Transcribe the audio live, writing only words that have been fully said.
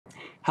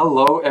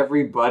Hello,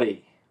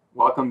 everybody.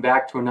 Welcome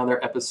back to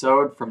another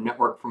episode from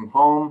Network from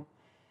Home.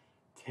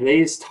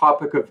 Today's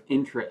topic of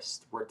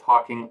interest, we're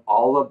talking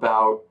all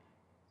about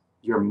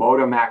your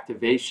modem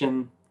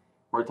activation.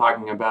 We're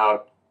talking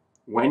about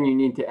when you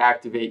need to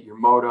activate your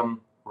modem.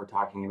 We're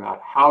talking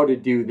about how to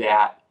do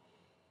that.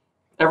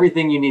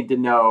 Everything you need to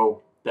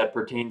know that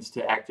pertains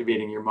to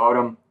activating your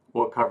modem,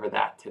 we'll cover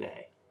that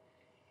today.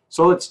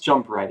 So let's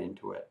jump right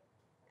into it.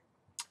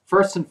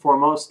 First and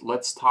foremost,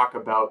 let's talk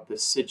about the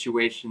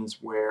situations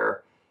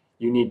where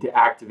you need to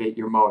activate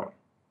your modem.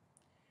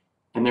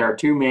 And there are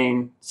two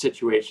main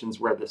situations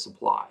where this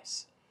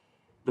applies.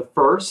 The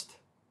first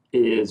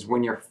is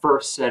when you're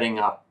first setting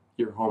up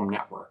your home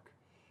network.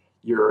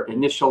 You're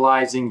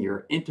initializing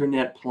your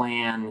internet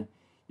plan,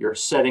 you're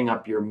setting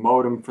up your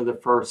modem for the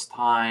first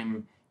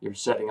time, you're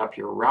setting up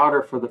your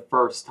router for the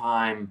first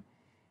time.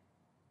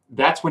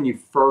 That's when you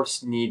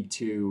first need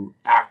to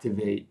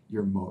activate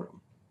your modem.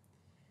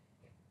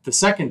 The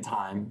second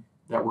time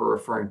that we're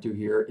referring to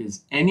here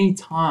is any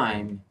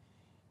time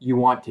you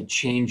want to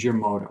change your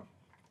modem.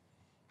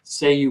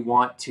 Say you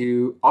want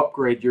to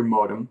upgrade your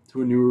modem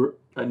to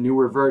a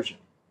newer version,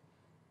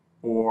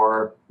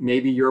 or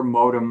maybe your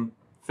modem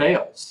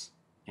fails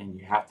and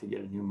you have to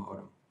get a new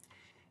modem.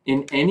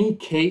 In any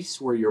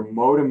case where your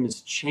modem is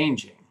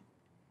changing,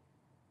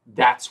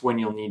 that's when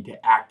you'll need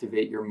to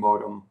activate your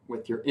modem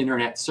with your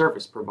internet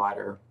service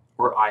provider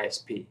or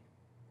ISP.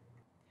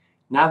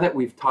 Now that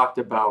we've talked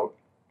about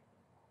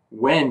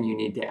when you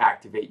need to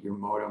activate your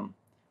modem,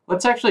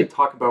 let's actually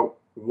talk about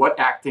what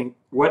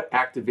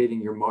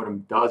activating your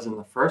modem does in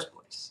the first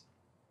place.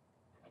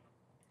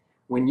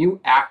 When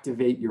you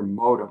activate your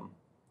modem,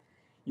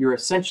 you're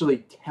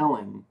essentially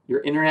telling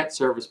your internet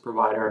service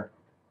provider,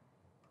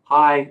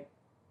 "Hi,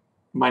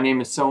 my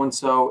name is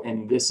so-and-so,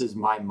 and this is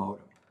my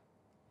modem."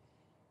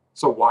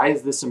 So why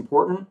is this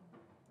important?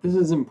 This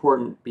is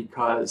important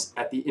because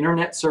at the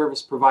internet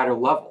service provider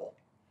level,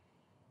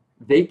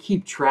 they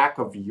keep track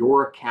of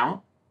your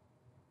account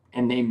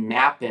and they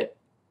map it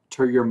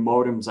to your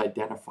modem's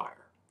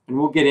identifier. And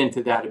we'll get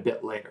into that a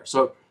bit later.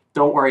 So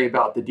don't worry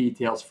about the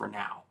details for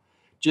now.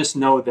 Just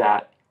know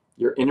that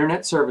your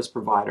internet service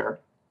provider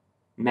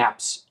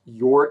maps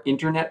your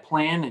internet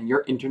plan and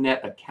your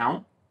internet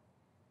account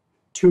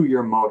to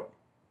your modem.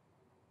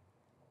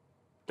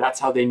 That's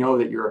how they know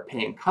that you're a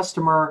paying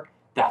customer.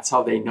 That's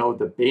how they know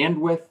the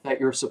bandwidth that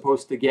you're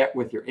supposed to get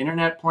with your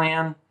internet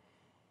plan.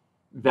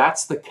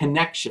 That's the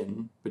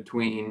connection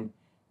between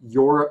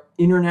your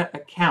internet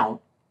account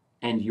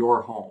and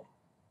your home.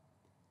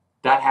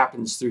 That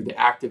happens through the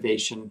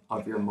activation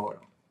of your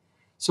modem.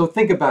 So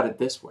think about it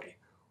this way.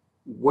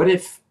 What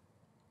if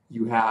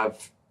you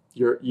have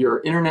your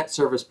internet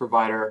service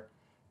provider,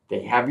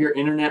 they have your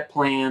internet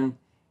plan,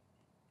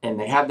 and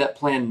they have that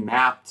plan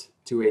mapped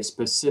to a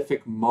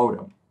specific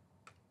modem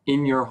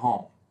in your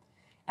home,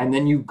 and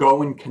then you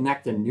go and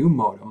connect a new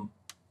modem?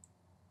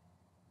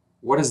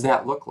 What does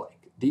that look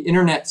like? The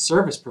internet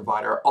service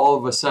provider all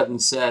of a sudden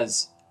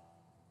says,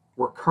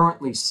 "We're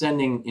currently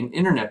sending an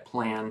internet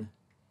plan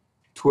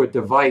to a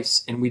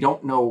device and we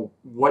don't know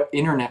what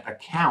internet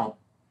account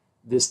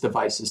this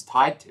device is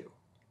tied to.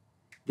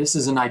 This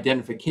is an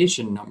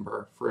identification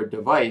number for a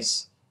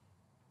device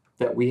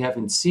that we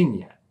haven't seen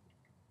yet."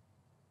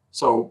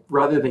 So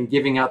rather than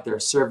giving out their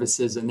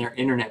services and their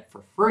internet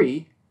for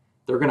free,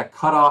 they're going to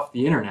cut off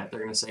the internet.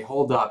 They're going to say,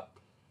 "Hold up.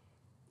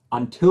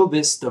 Until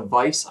this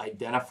device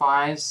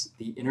identifies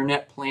the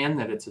internet plan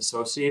that it's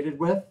associated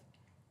with,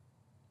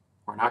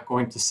 we're not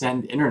going to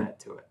send internet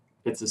to it."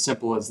 It's as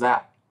simple as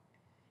that.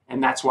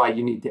 And that's why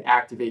you need to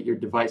activate your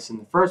device in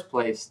the first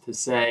place to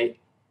say,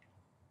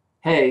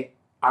 "Hey,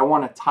 I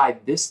want to tie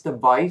this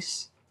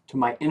device to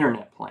my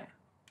internet plan."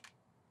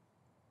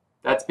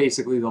 That's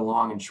basically the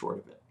long and short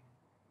of it.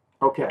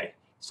 Okay,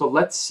 so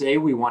let's say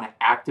we want to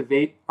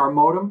activate our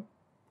modem.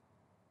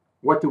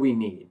 What do we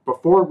need?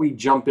 Before we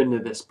jump into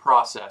this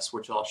process,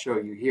 which I'll show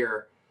you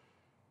here,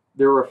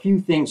 there are a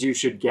few things you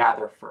should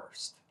gather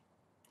first.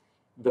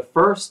 The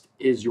first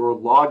is your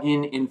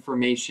login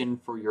information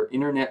for your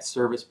internet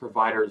service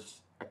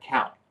provider's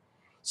account.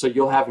 So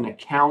you'll have an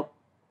account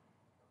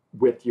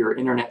with your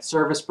internet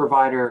service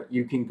provider.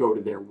 You can go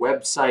to their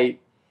website.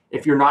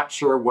 If you're not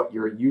sure what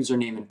your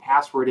username and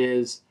password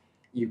is,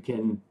 you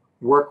can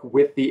work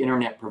with the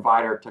internet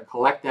provider to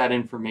collect that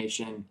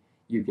information.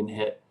 You can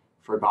hit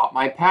 "Forgot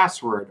my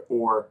password"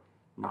 or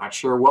 "Not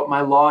sure what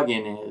my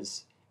login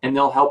is," and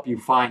they'll help you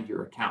find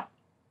your account.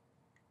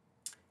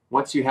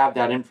 Once you have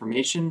that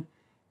information,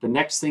 the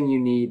next thing you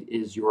need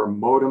is your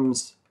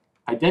modem's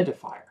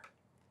identifier.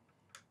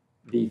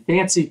 The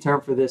fancy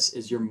term for this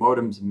is your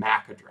modem's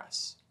MAC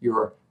address,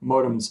 your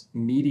modem's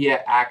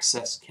media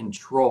access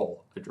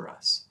control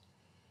address.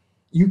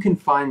 You can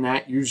find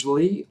that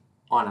usually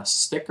on a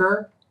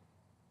sticker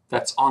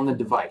that's on the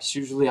device,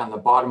 usually on the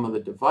bottom of the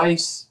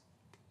device.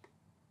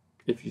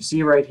 If you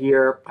see right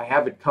here, I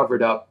have it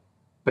covered up,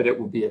 but it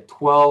will be a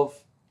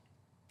 12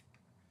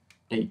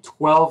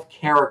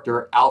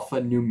 character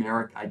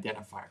alphanumeric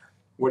identifier.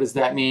 What does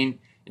that mean?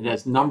 It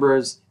has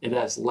numbers, it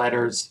has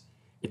letters,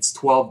 it's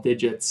 12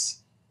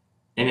 digits.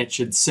 and it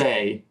should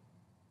say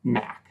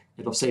MAC.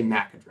 It'll say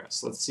MAC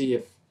address. Let's see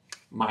if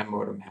my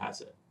modem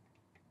has it.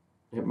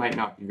 It might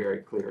not be very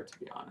clear, to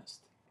be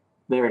honest.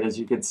 There it is.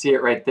 You can see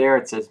it right there.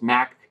 It says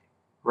MAC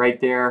right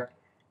there.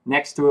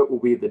 Next to it will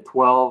be the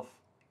 12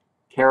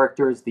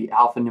 characters, the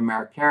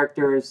alphanumeric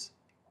characters.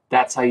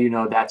 That's how you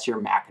know that's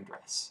your MAC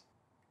address.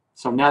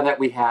 So now that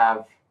we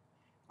have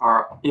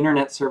our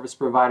internet service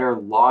provider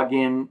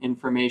login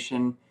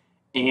information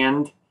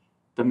and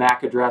the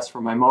MAC address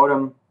for my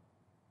modem,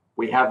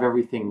 we have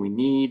everything we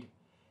need.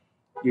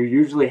 You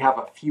usually have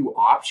a few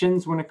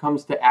options when it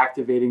comes to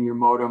activating your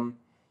modem.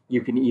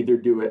 You can either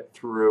do it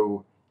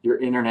through your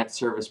internet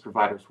service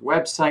provider's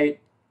website,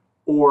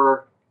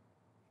 or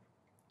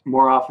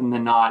more often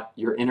than not,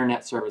 your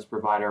internet service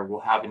provider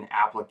will have an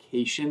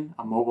application,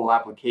 a mobile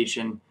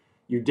application.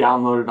 You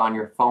download it on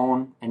your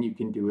phone and you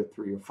can do it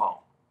through your phone.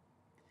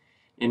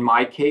 In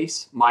my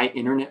case, my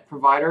internet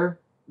provider,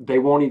 they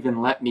won't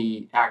even let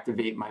me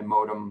activate my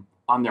modem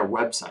on their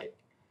website.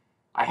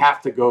 I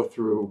have to go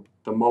through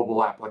the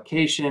mobile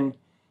application.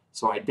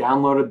 So I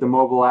downloaded the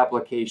mobile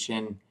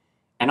application,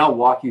 and I'll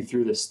walk you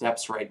through the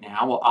steps right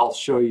now. I'll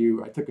show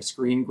you, I took a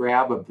screen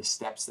grab of the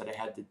steps that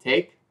I had to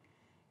take.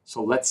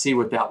 So let's see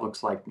what that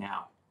looks like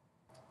now.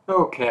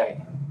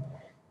 Okay,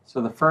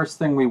 so the first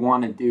thing we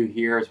want to do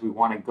here is we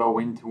want to go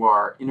into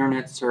our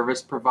internet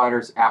service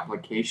provider's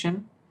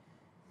application.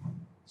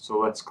 So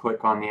let's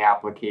click on the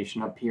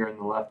application up here in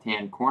the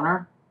left-hand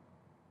corner.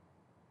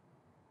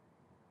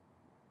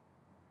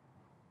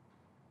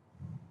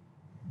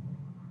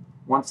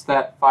 Once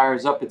that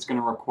fires up, it's going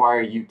to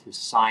require you to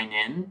sign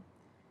in.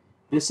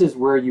 This is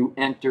where you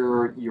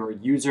enter your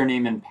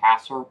username and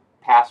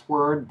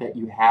password that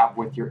you have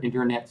with your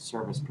internet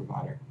service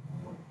provider.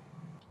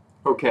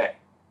 Okay,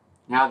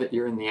 now that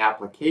you're in the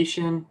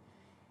application,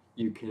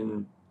 you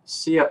can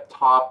see up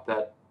top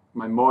that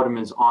my modem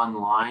is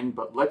online,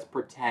 but let's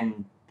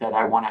pretend that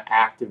I want to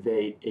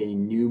activate a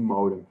new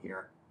modem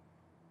here.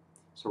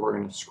 So we're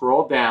going to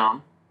scroll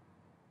down,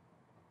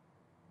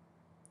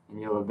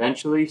 and you'll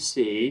eventually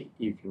see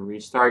you can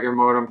restart your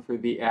modem through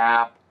the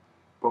app,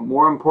 but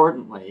more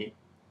importantly,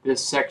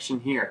 this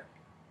section here.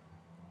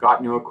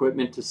 Got new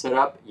equipment to set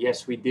up?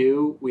 Yes, we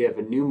do. We have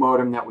a new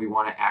modem that we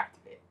want to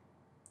activate.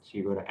 So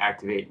you go to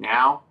Activate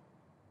Now.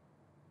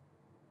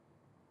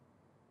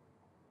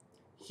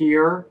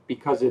 Here,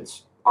 because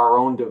it's our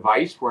own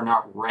device, we're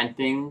not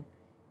renting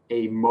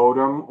a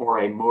modem or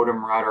a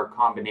modem router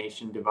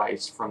combination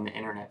device from the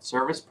internet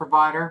service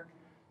provider.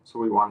 So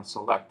we want to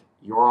select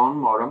your own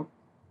modem.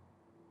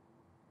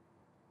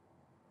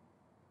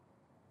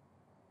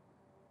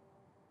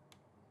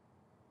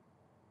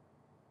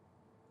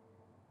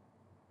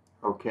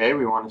 Okay,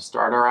 we want to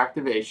start our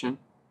activation.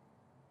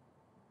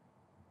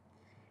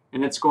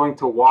 And it's going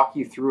to walk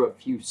you through a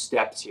few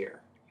steps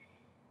here.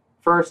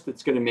 First,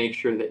 it's going to make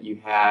sure that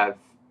you have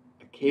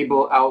a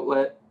cable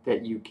outlet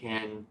that you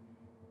can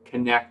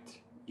connect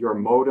your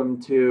modem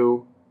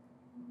to.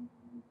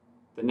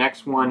 The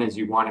next one is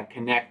you want to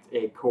connect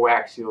a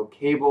coaxial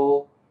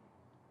cable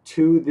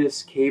to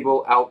this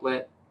cable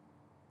outlet.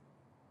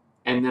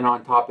 And then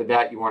on top of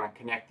that, you want to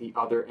connect the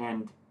other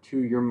end to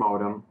your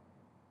modem.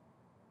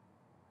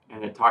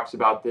 And it talks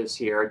about this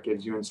here. It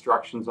gives you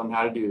instructions on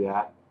how to do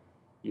that.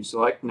 You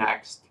select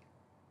Next.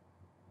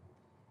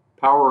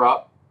 Power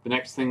up. The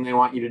next thing they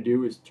want you to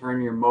do is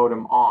turn your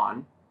modem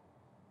on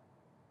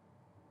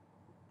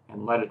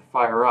and let it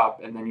fire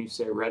up, and then you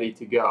say ready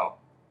to go.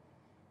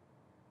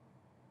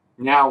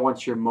 Now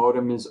once your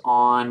modem is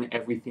on,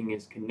 everything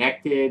is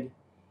connected,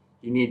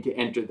 you need to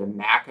enter the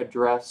MAC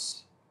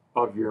address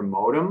of your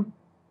modem.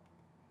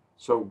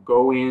 So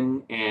go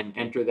in and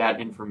enter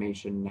that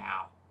information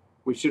now.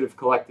 We should have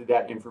collected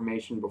that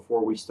information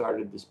before we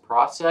started this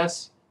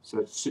process, so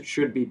it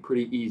should be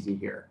pretty easy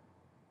here.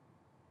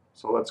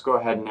 So let's go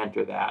ahead and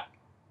enter that.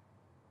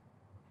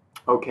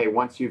 Okay,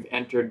 once you've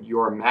entered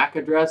your MAC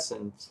address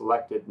and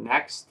selected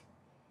Next,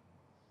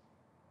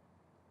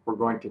 we're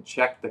going to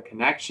check the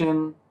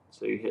connection.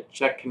 So you hit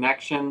Check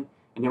Connection,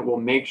 and it will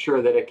make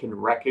sure that it can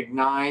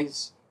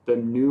recognize the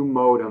new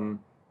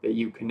modem that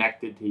you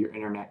connected to your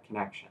internet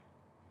connection.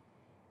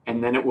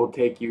 And then it will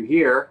take you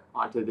here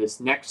onto this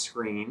next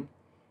screen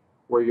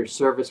where your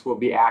service will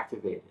be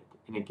activated.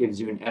 And it gives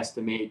you an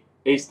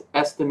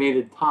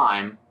estimated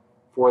time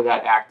for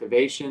that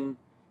activation.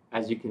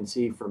 As you can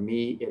see, for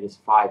me, it is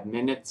 5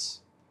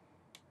 minutes.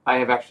 I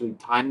have actually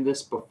timed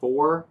this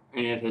before,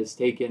 and it has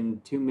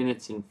taken 2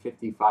 minutes and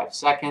 55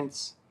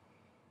 seconds.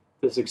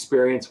 This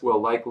experience will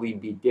likely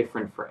be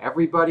different for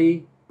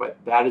everybody, but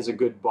that is a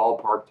good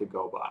ballpark to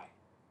go by.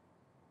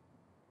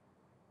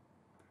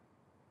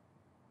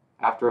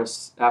 After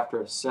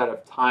a set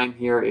of time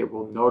here, it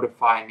will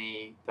notify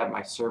me that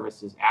my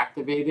service is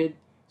activated,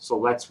 so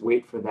let's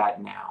wait for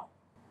that now.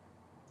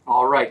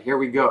 All right, here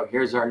we go.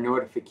 Here's our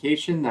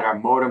notification that our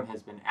modem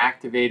has been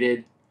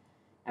activated.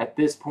 At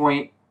this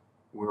point,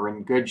 we're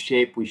in good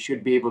shape. We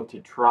should be able to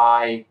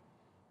try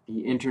the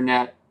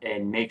internet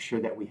and make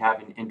sure that we have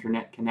an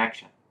internet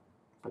connection.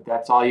 But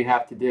that's all you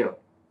have to do.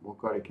 We'll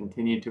go to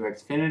Continue to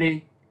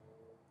Xfinity.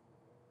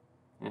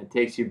 and it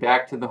takes you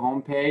back to the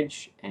home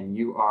page, and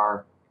you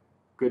are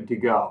good to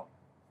go.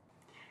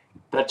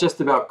 That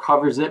just about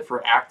covers it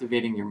for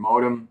activating your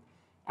modem.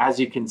 As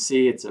you can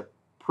see, it's a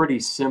pretty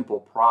simple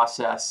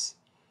process.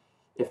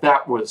 If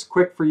that was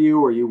quick for you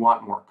or you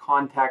want more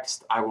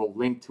context, I will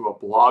link to a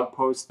blog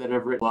post that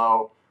I've written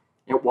below.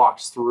 It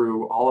walks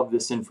through all of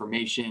this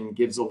information,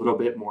 gives a little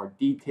bit more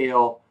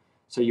detail,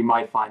 so you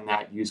might find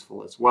that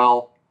useful as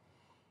well.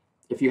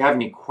 If you have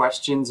any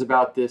questions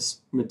about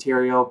this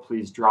material,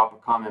 please drop a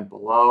comment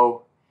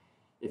below.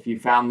 If you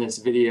found this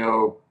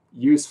video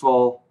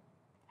useful,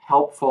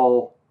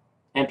 helpful,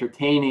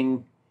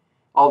 entertaining,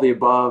 all the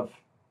above,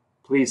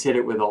 please hit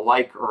it with a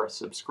like or a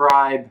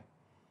subscribe.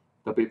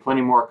 There'll be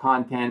plenty more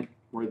content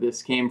where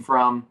this came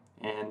from,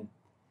 and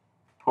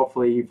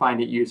hopefully you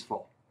find it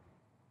useful.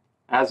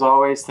 As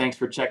always, thanks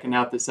for checking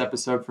out this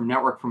episode from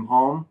Network from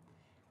Home.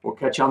 We'll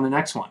catch you on the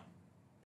next one.